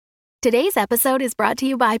Today's episode is brought to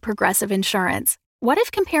you by Progressive Insurance. What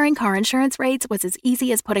if comparing car insurance rates was as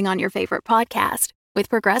easy as putting on your favorite podcast? With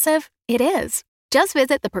Progressive, it is. Just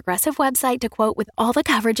visit the Progressive website to quote with all the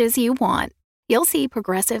coverages you want. You'll see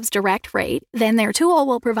Progressive's direct rate, then their tool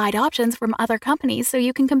will provide options from other companies so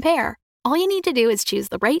you can compare. All you need to do is choose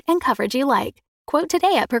the rate and coverage you like. Quote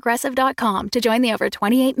today at Progressive.com to join the over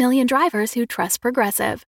 28 million drivers who trust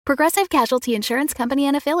Progressive. Progressive Casualty Insurance Company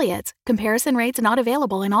and Affiliates. Comparison rates not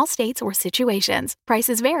available in all states or situations.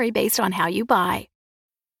 Prices vary based on how you buy.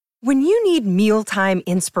 When you need mealtime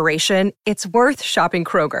inspiration, it's worth shopping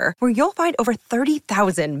Kroger, where you'll find over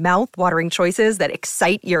 30,000 mouth-watering choices that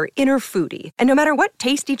excite your inner foodie. And no matter what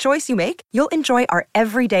tasty choice you make, you'll enjoy our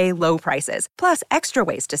everyday low prices, plus extra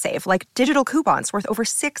ways to save, like digital coupons worth over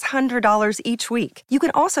 $600 each week. You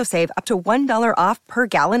can also save up to $1 off per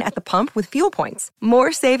gallon at the pump with fuel points.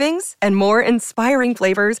 More savings and more inspiring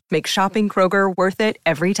flavors make shopping Kroger worth it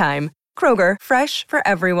every time. Kroger, fresh for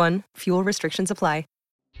everyone. Fuel restrictions apply.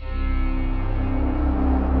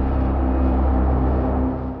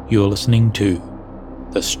 You're listening to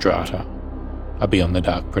The Strata, a Beyond the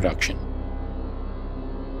Dark production.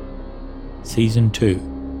 Season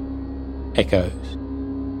 2, Echoes,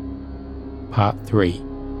 Part 3.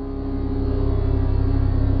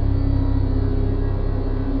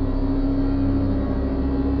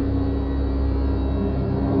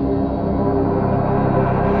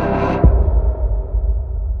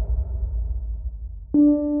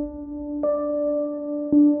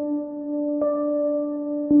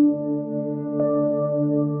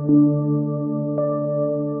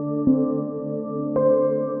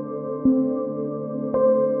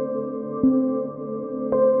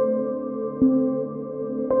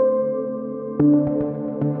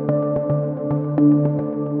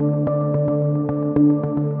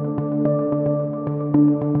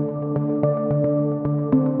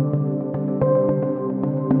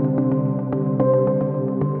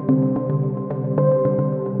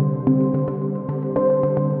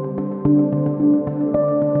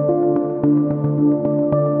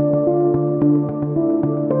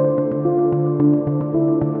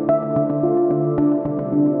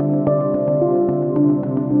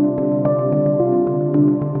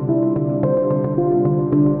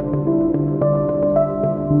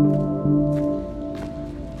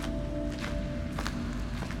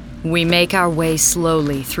 We make our way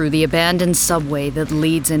slowly through the abandoned subway that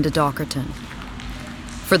leads into Dockerton.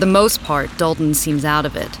 For the most part, Dalton seems out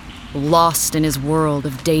of it, lost in his world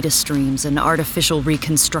of data streams and artificial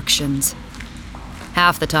reconstructions.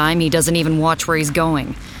 Half the time, he doesn't even watch where he's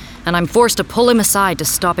going, and I'm forced to pull him aside to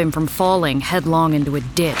stop him from falling headlong into a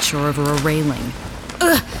ditch or over a railing.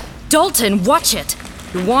 Ugh! Dalton, watch it!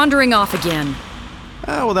 You're wandering off again.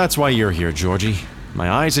 Well, that's why you're here, Georgie. My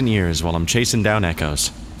eyes and ears while I'm chasing down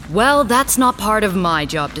echoes. Well, that's not part of my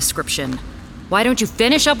job description. Why don't you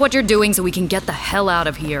finish up what you're doing so we can get the hell out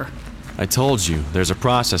of here? I told you, there's a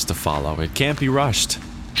process to follow. It can't be rushed.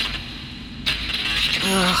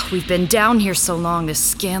 Ugh, we've been down here so long, this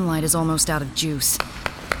scan light is almost out of juice.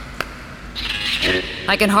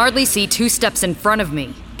 I can hardly see 2 steps in front of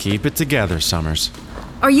me. Keep it together, Summers.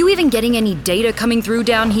 Are you even getting any data coming through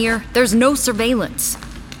down here? There's no surveillance.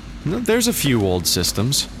 There's a few old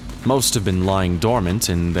systems. Most have been lying dormant,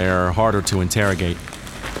 and they're harder to interrogate.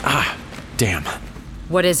 Damn.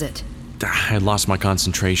 What is it? I lost my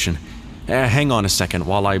concentration. Hang on a second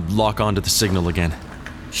while I lock onto the signal again.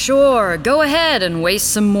 Sure, go ahead and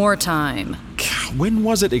waste some more time. When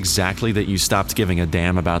was it exactly that you stopped giving a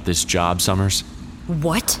damn about this job, Summers?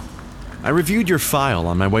 What? I reviewed your file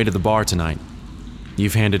on my way to the bar tonight.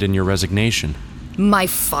 You've handed in your resignation. My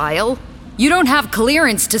file? You don't have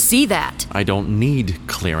clearance to see that. I don't need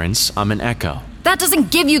clearance. I'm an Echo. That doesn't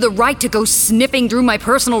give you the right to go sniffing through my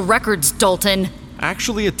personal records, Dalton.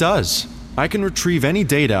 Actually, it does. I can retrieve any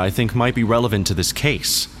data I think might be relevant to this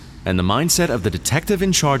case. And the mindset of the detective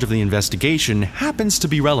in charge of the investigation happens to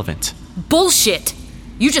be relevant. Bullshit!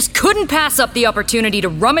 You just couldn't pass up the opportunity to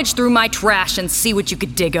rummage through my trash and see what you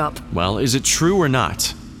could dig up. Well, is it true or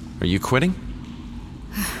not? Are you quitting?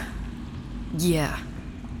 Yeah.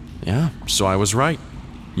 Yeah, so I was right.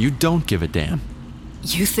 You don't give a damn.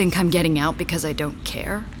 You think I'm getting out because I don't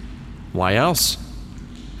care? Why else?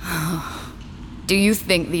 Do you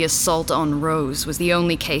think the assault on Rose was the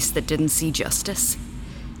only case that didn't see justice?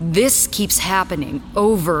 This keeps happening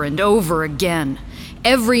over and over again.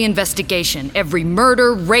 Every investigation, every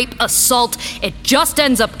murder, rape, assault, it just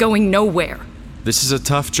ends up going nowhere. This is a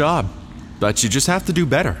tough job, but you just have to do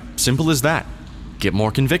better. Simple as that. Get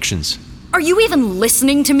more convictions. Are you even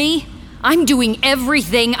listening to me? I'm doing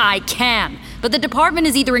everything I can, but the department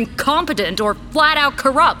is either incompetent or flat out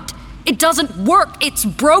corrupt. It doesn't work! It's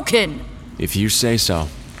broken! If you say so.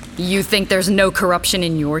 You think there's no corruption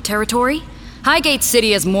in your territory? Highgate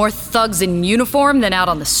City has more thugs in uniform than out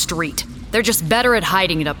on the street. They're just better at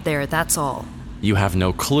hiding it up there, that's all. You have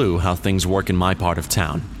no clue how things work in my part of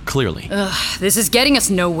town, clearly. This is getting us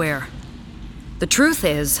nowhere. The truth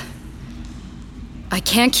is, I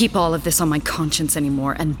can't keep all of this on my conscience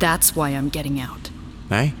anymore, and that's why I'm getting out.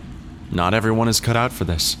 Hey, not everyone is cut out for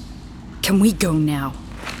this. Can we go now?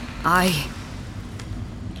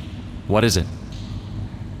 What is it?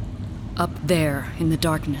 Up there, in the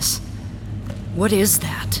darkness. What is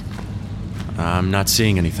that? I'm not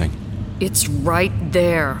seeing anything. It's right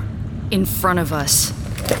there, in front of us.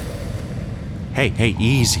 Hey,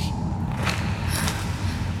 easy.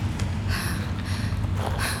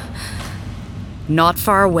 Not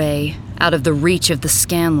far away, out of the reach of the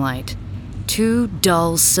scan light, 2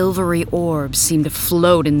 dull silvery orbs seem to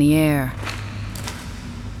float in the air.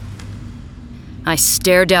 I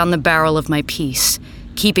stare down the barrel of my piece,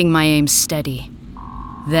 keeping my aim steady.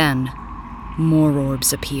 Then, more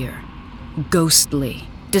orbs appear. Ghostly,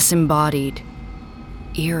 disembodied,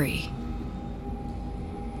 eerie.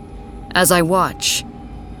 As I watch,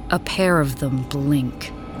 a pair of them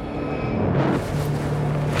blink.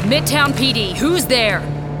 Midtown PD, who's there?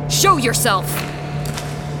 Show yourself!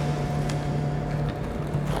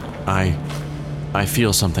 I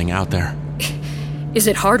feel something out there. Is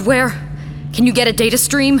it hardware? Can you get a data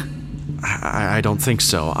stream? I don't think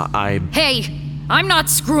so. Hey, I'm not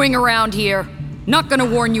screwing around here. Not gonna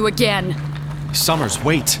warn you again. Summers,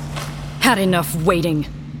 wait. Had enough waiting.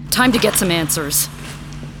 Time to get some answers.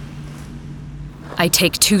 I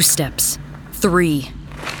take 2 steps, 3,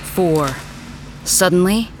 4.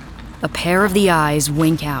 Suddenly, a pair of the eyes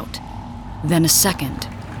wink out. Then a second.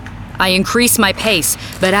 I increase my pace,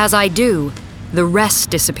 but as I do, the rest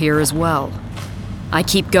disappear as well. I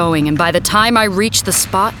keep going, and by the time I reach the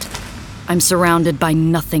spot, I'm surrounded by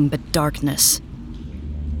nothing but darkness.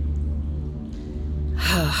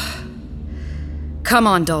 Come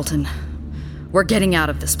on, Dalton. We're getting out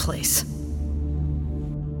of this place.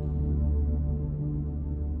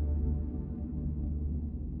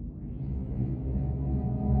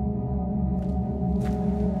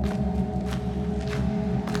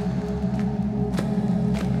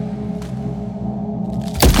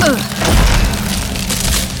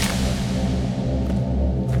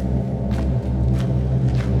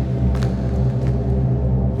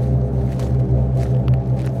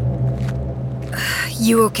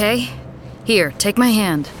 You okay? Here, take my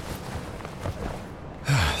hand.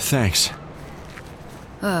 Thanks.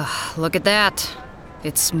 Look at that.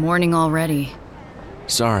 It's morning already.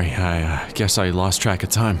 Sorry, I guess I lost track of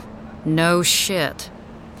time. No shit.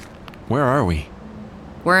 Where are we?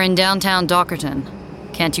 We're in downtown Dockerton.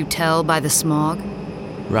 Can't you tell by the smog?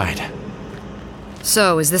 Right.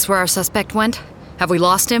 So, is this where our suspect went? Have we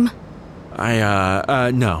lost him?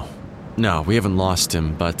 No. No, we haven't lost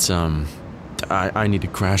him, but, I need to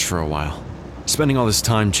crash for a while. Spending all this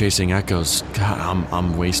time chasing echoes, God,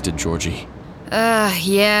 I'm wasted, Georgie.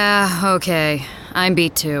 Yeah, okay. I'm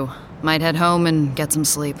beat too. Might head home and get some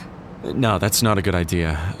sleep. No, that's not a good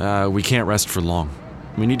idea. We can't rest for long.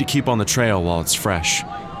 We need to keep on the trail while it's fresh.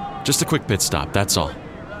 Just a quick pit stop, that's all.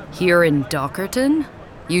 Here in Dockerton?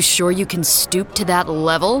 You sure you can stoop to that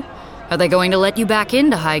level? Are they going to let you back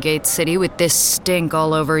into Highgate City with this stink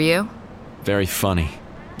all over you? Very funny.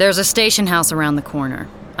 There's a station house around the corner.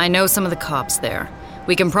 I know some of the cops there.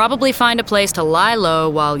 We can probably find a place to lie low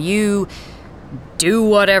while you do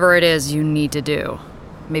whatever it is you need to do.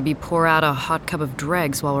 Maybe pour out a hot cup of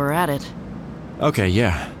dregs while we're at it. Okay,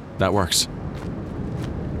 yeah, that works.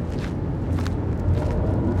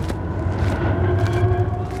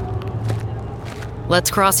 Let's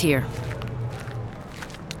cross here.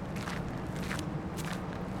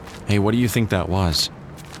 Hey, what do you think that was?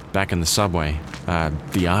 Back in the subway.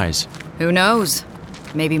 The eyes. Who knows?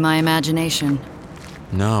 Maybe my imagination.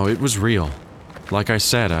 No, it was real. Like I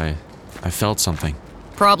said, I felt something.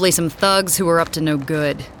 Probably some thugs who were up to no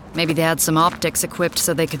good. Maybe they had some optics equipped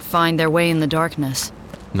so they could find their way in the darkness.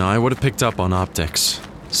 No, I would have picked up on optics.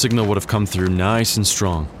 Signal would have come through nice and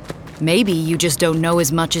strong. Maybe you just don't know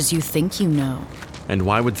as much as you think you know. And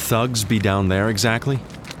why would thugs be down there exactly?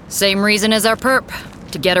 Same reason as our perp.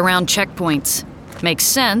 To get around checkpoints. Makes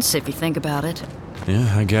sense if you think about it.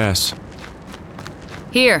 Yeah, I guess.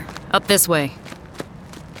 Here, up this way.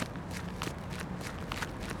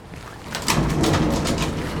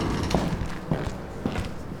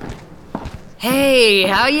 Hey,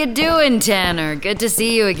 how you doing, Tanner? Good to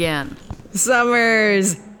see you again.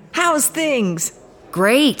 Summers, how's things?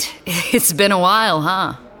 Great. It's been a while,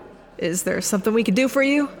 huh? Is there something we could do for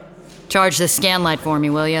you? Charge this scan light for me,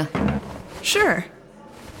 will ya? Sure.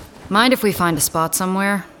 Mind if we find a spot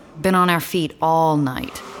somewhere? Been on our feet all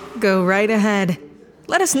night. Go right ahead.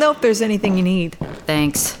 Let us know if there's anything you need.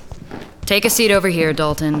 Thanks. Take a seat over here,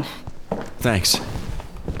 Dalton. Thanks.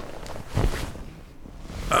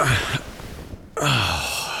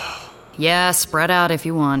 Yeah, spread out if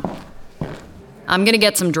you want. I'm gonna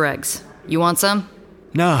get some dregs. You want some?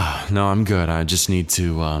 No, I'm good. I just need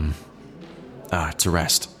to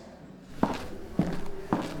rest.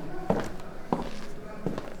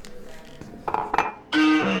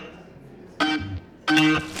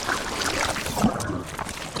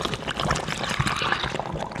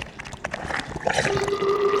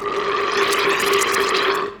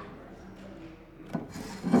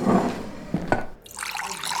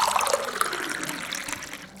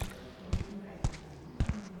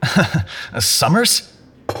 Summers?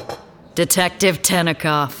 Detective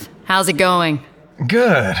Tenikoff. How's it going?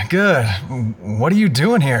 Good. What are you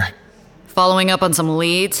doing here? Following up on some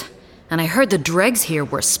leads, and I heard the dregs here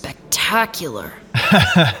were spectacular.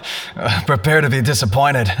 Prepare to be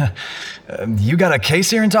disappointed. You got a case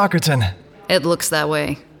here in Dockerton? It looks that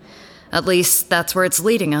way. At least that's where it's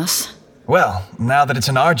leading us. Well, now that it's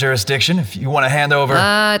in our jurisdiction, if you want to hand over...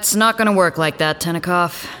 It's not gonna work like that,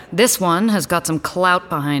 Tenikoff. This one has got some clout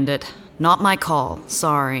behind it. Not my call,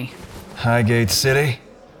 sorry. Highgate City?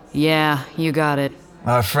 Yeah, you got it.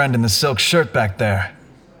 Our friend in the silk shirt back there.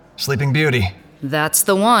 Sleeping Beauty. That's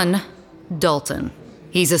the one. Dalton.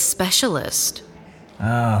 He's a specialist.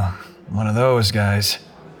 Oh, one of those guys.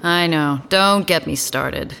 I know. Don't get me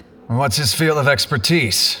started. What's his field of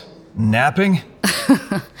expertise? Napping?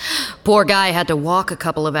 Poor guy had to walk a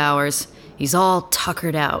couple of hours. He's all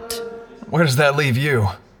tuckered out. Where does that leave you?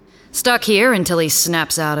 Stuck here until he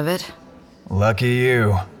snaps out of it. Lucky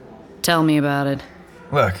you. Tell me about it.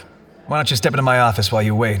 Look, why don't you step into my office while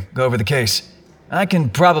you wait? Go over the case. I can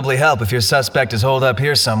probably help if your suspect is holed up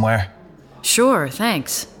here somewhere. Sure,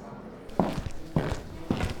 thanks.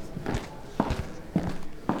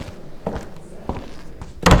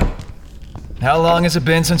 How long has it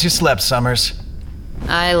been since you slept, Summers?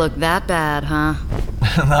 I look that bad, huh?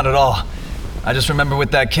 Not at all. I just remember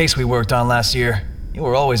with that case we worked on last year, you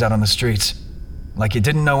were always out on the streets. Like you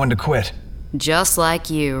didn't know when to quit. Just like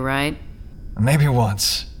you, right? Maybe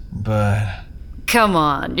once, but... Come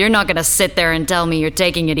on, you're not gonna sit there and tell me you're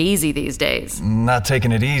taking it easy these days. Not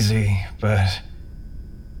taking it easy, but...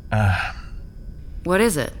 What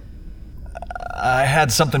is it? I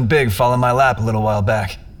had something big fall in my lap a little while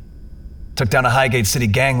back. Took down a Highgate City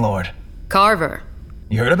gang lord. Carver.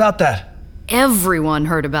 You heard about that? Everyone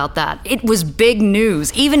heard about that. It was big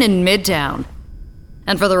news, even in Midtown.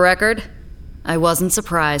 And for the record, I wasn't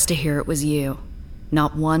surprised to hear it was you.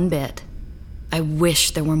 Not one bit. I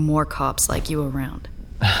wish there were more cops like you around.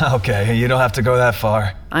 Okay, you don't have to go that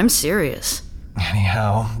far. I'm serious.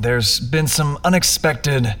 Anyhow, there's been some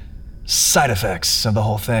unexpected side effects of the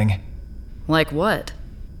whole thing. Like what?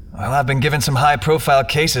 Well, I've been given some high-profile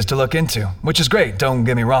cases to look into, which is great, don't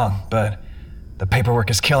get me wrong, but the paperwork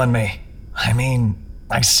is killing me. I mean,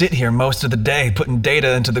 I sit here most of the day putting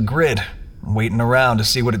data into the grid, waiting around to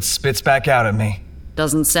see what it spits back out at me.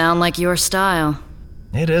 Doesn't sound like your style.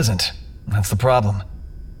 It isn't. That's the problem.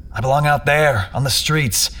 I belong out there, on the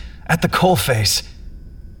streets, at the coalface.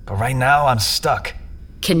 But right now, I'm stuck.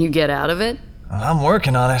 Can you get out of it? I'm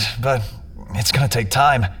working on it, but it's gonna take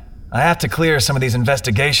time. I have to clear some of these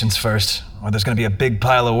investigations first, or there's gonna be a big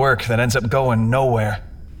pile of work that ends up going nowhere.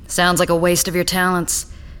 Sounds like a waste of your talents.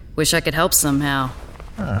 Wish I could help somehow.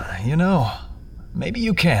 Maybe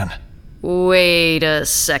you can. Wait a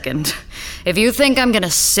second. If you think I'm gonna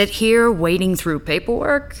sit here wading through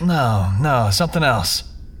paperwork? No, something else.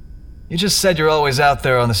 You just said you're always out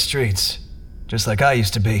there on the streets, just like I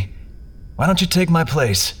used to be. Why don't you take my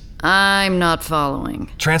place? I'm not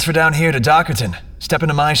following. Transfer down here to Dockerton. Step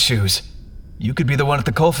into my shoes. You could be the one at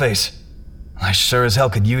the coalface. I sure as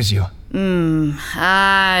hell could use you.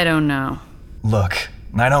 I don't know. Look,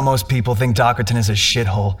 I know most people think Dockerton is a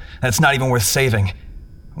shithole, and it's not even worth saving.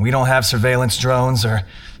 We don't have surveillance drones or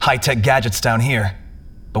high-tech gadgets down here.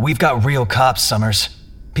 But we've got real cops, Summers.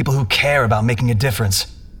 People who care about making a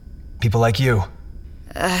difference. People like you.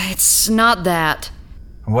 It's not that.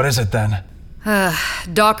 What is it then?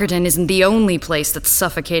 Dockerton isn't the only place that's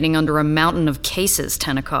suffocating under a mountain of cases,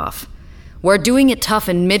 Tenikoff. We're doing it tough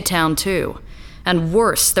in Midtown, too. And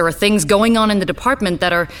worse, there are things going on in the department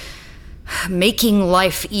that are making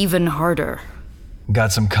life even harder.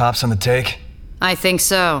 Got some cops on the take? I think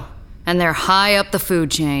so. And they're high up the food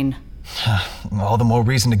chain. All the more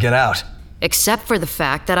reason to get out. Except for the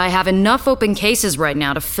fact that I have enough open cases right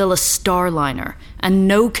now to fill a Starliner, and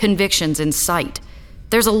no convictions in sight.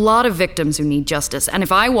 There's a lot of victims who need justice, and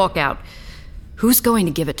if I walk out, who's going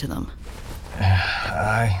to give it to them?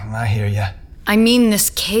 I hear ya. I mean this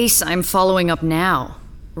case I'm following up now.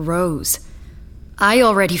 Rose. I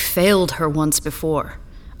already failed her once before.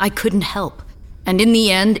 I couldn't help. And in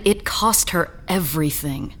the end, it cost her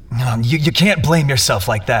everything. You can't blame yourself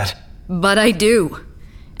like that. But I do.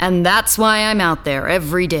 And that's why I'm out there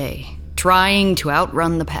every day, trying to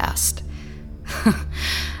outrun the past.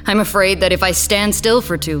 I'm afraid that if I stand still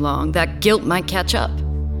for too long, that guilt might catch up.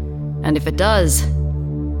 And if it does,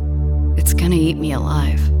 it's gonna eat me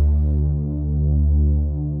alive.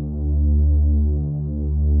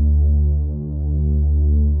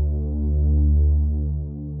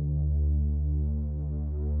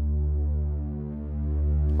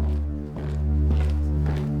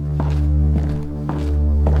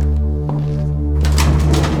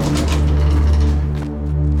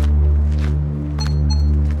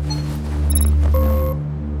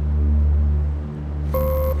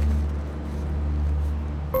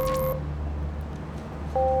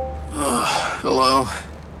 Hello?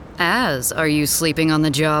 Az, are you sleeping on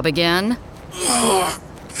the job again?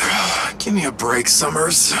 Give me a break,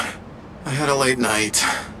 Summers. I had a late night.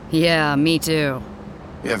 Yeah, me too.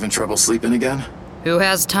 You having trouble sleeping again? Who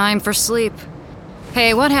has time for sleep?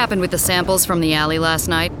 Hey, what happened with the samples from the alley last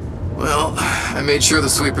night? Well, I made sure the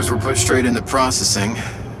sweepers were put straight into processing.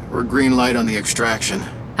 We're green light on the extraction.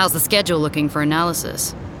 How's the schedule looking for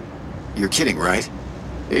analysis? You're kidding, right?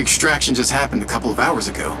 The extraction just happened a couple of hours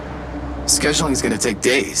ago. Scheduling's gonna take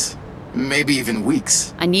days, maybe even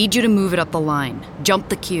weeks. I need you to move it up the line. Jump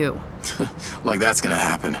the queue. Like that's gonna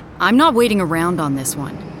happen. I'm not waiting around on this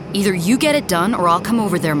one. Either you get it done or I'll come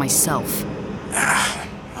over there myself.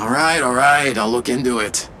 All right, I'll look into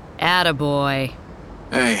it. Attaboy.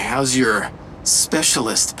 Hey, how's your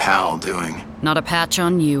specialist pal doing? Not a patch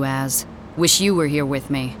on you, Az. Wish you were here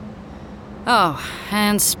with me. Oh,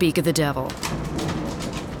 and speak of the devil.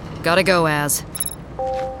 Gotta go, Az.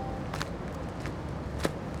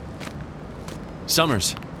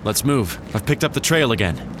 Summers, let's move. I've picked up the trail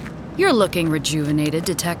again. You're looking rejuvenated,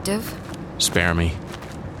 Detective. Spare me.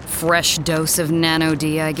 Fresh dose of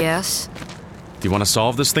Nano-D, I guess. Do you want to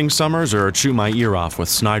solve this thing, Summers, or chew my ear off with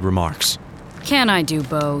snide remarks? Can I do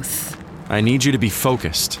both? I need you to be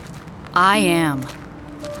focused. I am.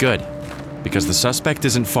 Good, because the suspect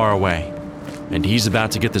isn't far away, and he's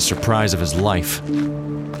about to get the surprise of his life.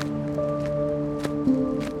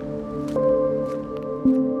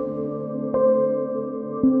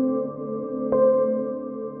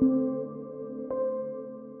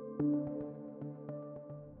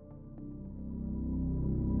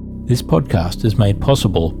 This podcast is made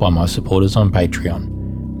possible by my supporters on Patreon.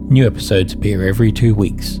 New episodes appear every 2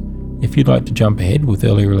 weeks. If you'd like to jump ahead with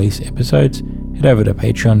early release episodes, head over to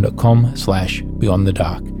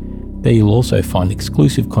patreon.com/beyondthedark. There you'll also find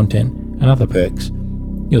exclusive content and other perks.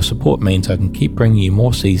 Your support means I can keep bringing you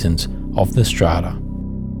more seasons of The Strata.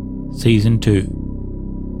 Season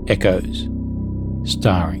 2, Echoes,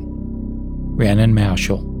 starring Rhiannon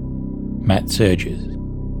Marshall, Matt Surges,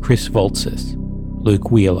 Chris Voltsis,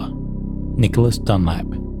 Luke Wheeler, Nicholas Dunlap,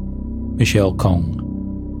 Michelle Kong,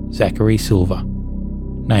 Zachary Silva,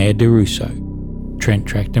 Naya DeRusso, Trent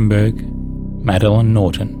Trachtenberg, Madeline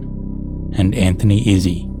Norton, and Anthony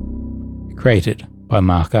Izzy. Created by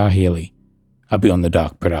Mark R. Healy, a Beyond the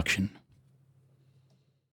Dark production.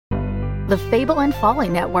 The Fable and Folly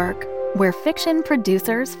Network, where fiction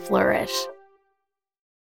producers flourish.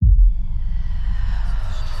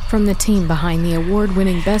 From the team behind the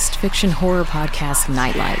award-winning Best Fiction Horror podcast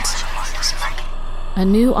Nightlight. A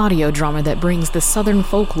new audio drama that brings the southern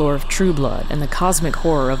folklore of True Blood and the cosmic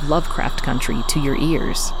horror of Lovecraft Country to your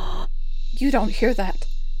ears. You don't hear that,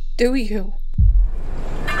 do you?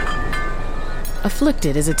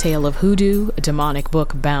 Afflicted is a tale of hoodoo, a demonic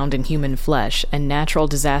book bound in human flesh, and natural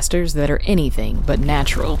disasters that are anything but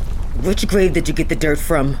natural. Which grave did you get the dirt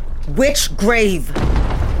from? Which grave?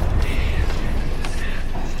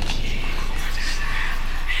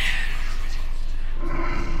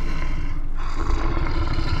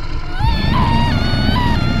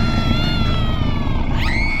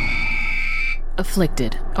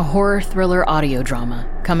 Afflicted, a horror thriller audio drama,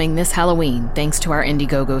 coming this Halloween thanks to our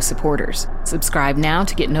Indiegogo supporters. Subscribe now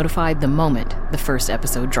to get notified the moment the first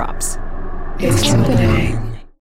episode drops. It's today.